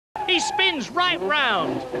He spins right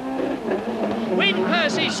round. Win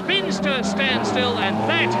Percy spins to a standstill, and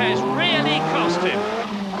that has really cost him.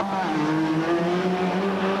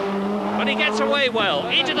 But he gets away well.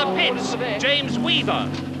 Into the pits, James Weaver.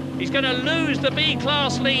 He's going to lose the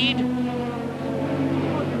B-class lead.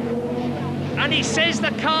 And he says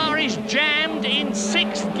the car is jammed in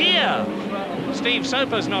 6th gear. Steve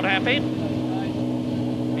Soper's not happy.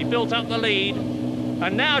 He built up the lead.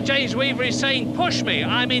 And now James Weaver is saying, push me,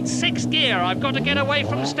 I'm in 6th gear, I've got to get away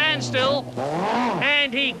from standstill.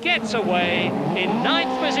 And he gets away in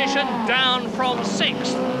 9th position, down from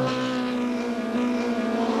 6th.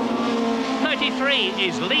 33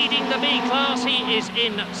 is leading the B-class, he is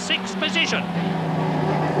in 6th position.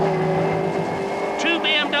 2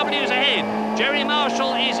 BMWs ahead, Jerry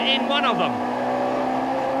Marshall is in one of them.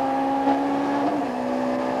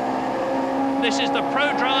 This is the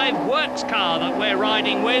ProDrive Works car that we're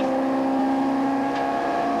riding with.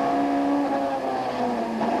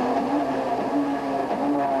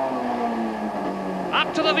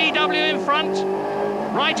 Up to the VW in front,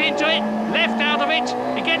 right into it, left out of it.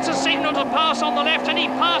 He gets a signal to pass on the left, and he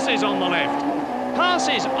passes on the left.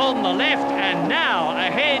 Passes on the left, and now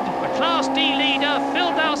ahead, the Class D leader,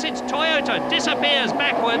 Phil Dowsett's Toyota, disappears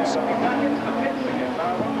backwards.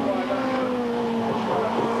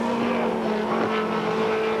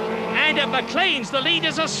 And at McLean's, the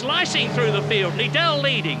leaders are slicing through the field. Liddell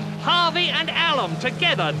leading. Harvey and Allen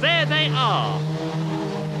together. There they are.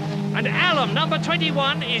 And Allen, number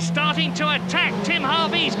 21, is starting to attack Tim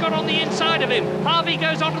Harvey. He's got on the inside of him. Harvey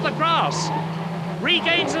goes onto the grass.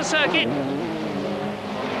 Regains the circuit.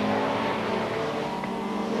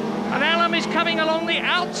 And Allen is coming along the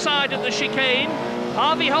outside of the chicane.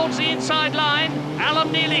 Harvey holds the inside line.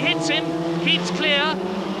 Allen nearly hits him. Keeps clear.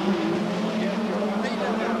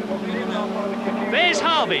 There's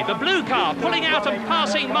Harvey, the blue car, pulling out and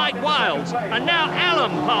passing Mike Wilds. And now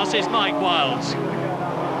Allen passes Mike Wilds.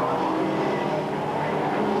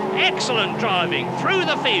 Excellent driving through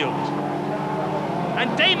the field.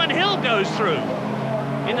 And Damon Hill goes through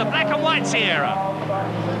in the black and white Sierra.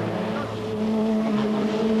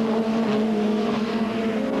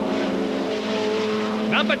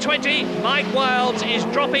 Number 20, Mike Wilds, is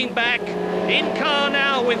dropping back. In car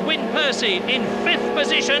now with Win Percy in 5th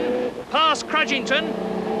position. Past Crudgington,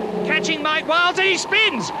 catching Mike Wilds, and he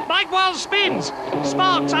spins! Mike Wilds spins!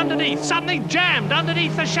 Sparks underneath, something jammed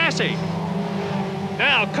underneath the chassis.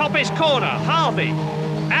 Now, Coppice corner, Harvey.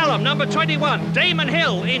 Allen, number 21, Damon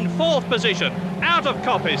Hill in 4th position, out of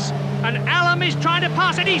Coppice. And Allen is trying to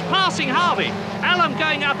pass, and he's passing Harvey. Allen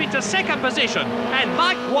going up into 2nd position, and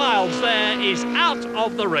Mike Wilds there is out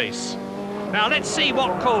of the race. Now, let's see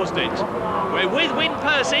what caused it. We're with Win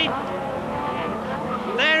Percy.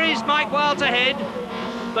 There is Mike Wilds ahead.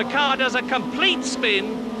 The car does a complete spin,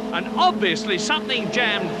 and obviously something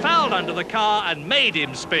jammed, fouled under the car and made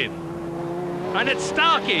him spin. And at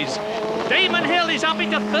Starkey's, Damon Hill is up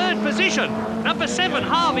into 3rd position. Number 7,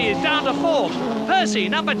 Harvey, is down to 4th. Percy,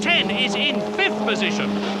 number 10, is in 5th position.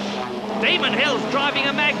 Damon Hill's driving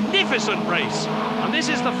a magnificent race. And this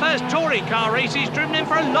is the first touring car race he's driven in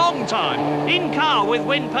for a long time. In car with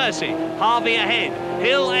Win Percy. Harvey ahead.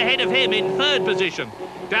 Hill ahead of him in 3rd position.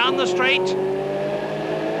 Down the straight.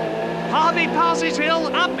 Harvey passes Hill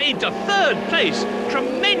up into 3rd place.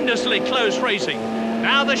 Tremendously close racing.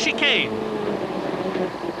 Now the chicane.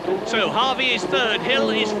 So Harvey is 3rd,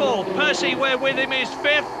 Hill is 4th. Percy, we're with him, is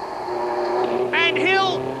 5th. And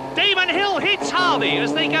Damon Hill hits Harvey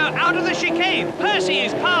as they go out of the chicane. Percy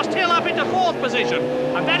is past Hill up into 4th position.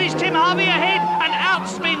 And that is Tim Harvey ahead, and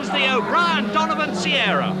outspins the O'Brien-Donovan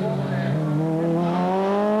Sierra.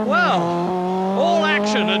 Well, all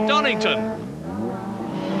action at Donington.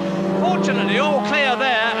 Fortunately, all clear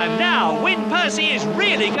there, and now Win Percy is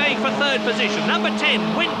really going for 3rd position. Number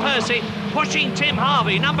 10, Win Percy, pushing Tim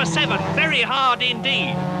Harvey. Number 7, very hard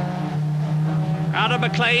indeed. Out of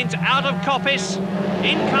McLean's, out of Coppice,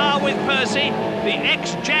 in car with Percy, the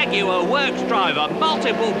ex-Jaguar works driver,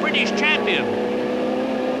 multiple British champion.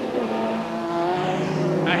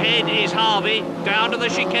 Ahead is Harvey, down to the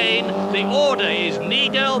chicane. The order is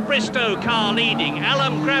Needell Bristow car leading,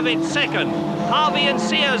 Alan Gravett 2nd, Harvey and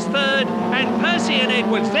Sears 3rd, and Percy and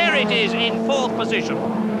Edwards, there it is, in 4th position.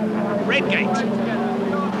 Redgate.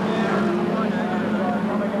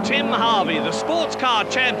 Tim Harvey, the sports car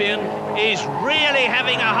champion, is really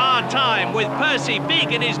having a hard time with Percy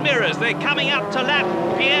big in his mirrors. They're coming up to lap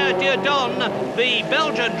Pierre Dieudonne, the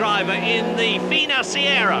Belgian driver in the Fina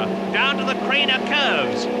Sierra, down to the Craner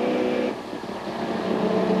curves.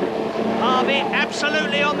 Harvey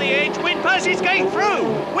absolutely on the edge. Win Percy's going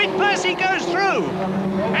through. Win Percy goes through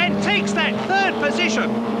and takes that 3rd position.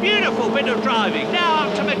 Beautiful. beautiful bit of driving. Now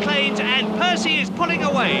up to McLean's, and Percy is pulling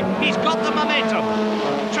away. He's got the momentum.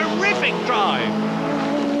 Terrific drive.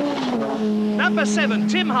 Number 7,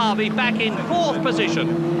 Tim Harvey, back in 4th position.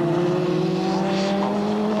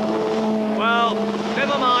 Well,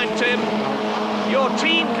 never mind, Tim. Your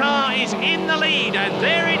team car is in the lead, and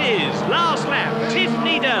there it is. Last lap, Tiff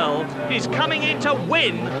Needell is coming in to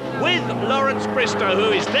win with Lawrence Bristow,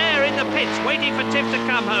 who is there in the pits waiting for Tiff to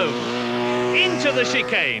come home. Into the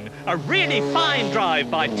chicane. A really fine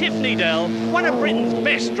drive by Tiff Needell, one of Britain's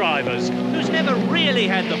best drivers, who's never really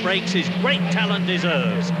had the breaks his great talent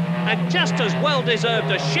deserves. And just as well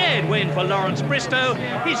deserved a shared win for Lawrence Bristow,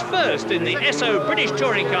 his first in the Esso British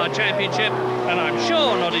Touring Car Championship, and I'm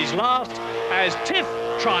sure not his last, as Tiff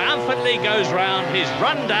triumphantly goes round his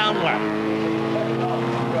run-down lap.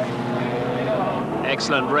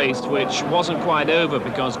 Excellent race, which wasn't quite over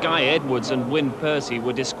because Guy Edwards and Wyn Percy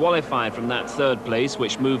were disqualified from that 3rd place,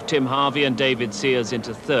 which moved Tim Harvey and David Sears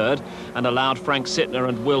into 3rd and allowed Frank Sittner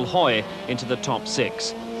and Will Hoy into the top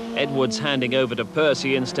 6. Edwards handing over to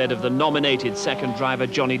Percy instead of the nominated 2nd driver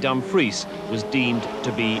Johnny Dumfries was deemed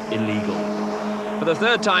to be illegal. For the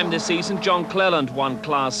 3rd time this season, John Cleland won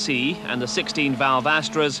Class C, and the 16-valve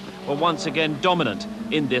Astras were once again dominant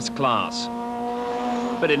in this class.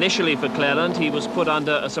 But initially for Cleland, he was put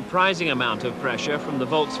under a surprising amount of pressure from the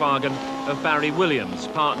Volkswagen of Barry Williams,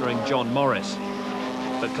 partnering John Morris.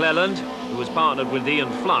 But Cleland, who was partnered with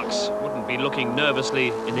Ian Flux, wouldn't be looking nervously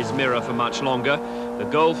in his mirror for much longer. The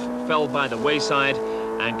Golf fell by the wayside,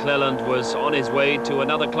 and Cleland was on his way to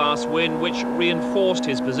another class win, which reinforced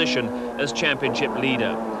his position as championship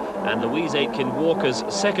leader. And Louise Aitken-Walker's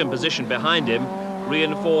 2nd position behind him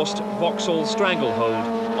reinforced Vauxhall's stranglehold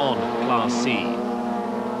on Class C.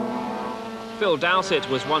 Phil Dowsett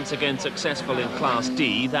was once again successful in Class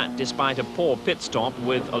D, that despite a poor pit stop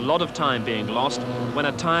with a lot of time being lost when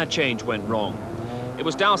a tyre change went wrong. It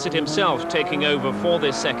was Dowsett himself taking over for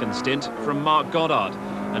this 2nd stint from Mark Goddard,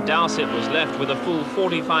 and Dowsett was left with a full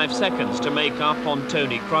 45 seconds to make up on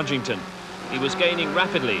Tony Crudgington. He was gaining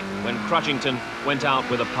rapidly when Crudgington went out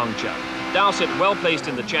with a puncture. Dowsett well placed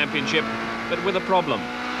in the championship, but with a problem.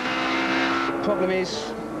 The problem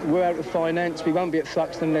is we're out of finance. We won't be at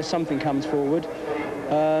Thruxton unless something comes forward.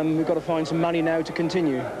 We've got to find some money now to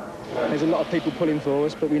continue. There's a lot of people pulling for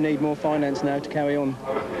us, but we need more finance now to carry on.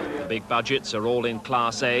 Big budgets are all in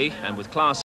Class A, and with Class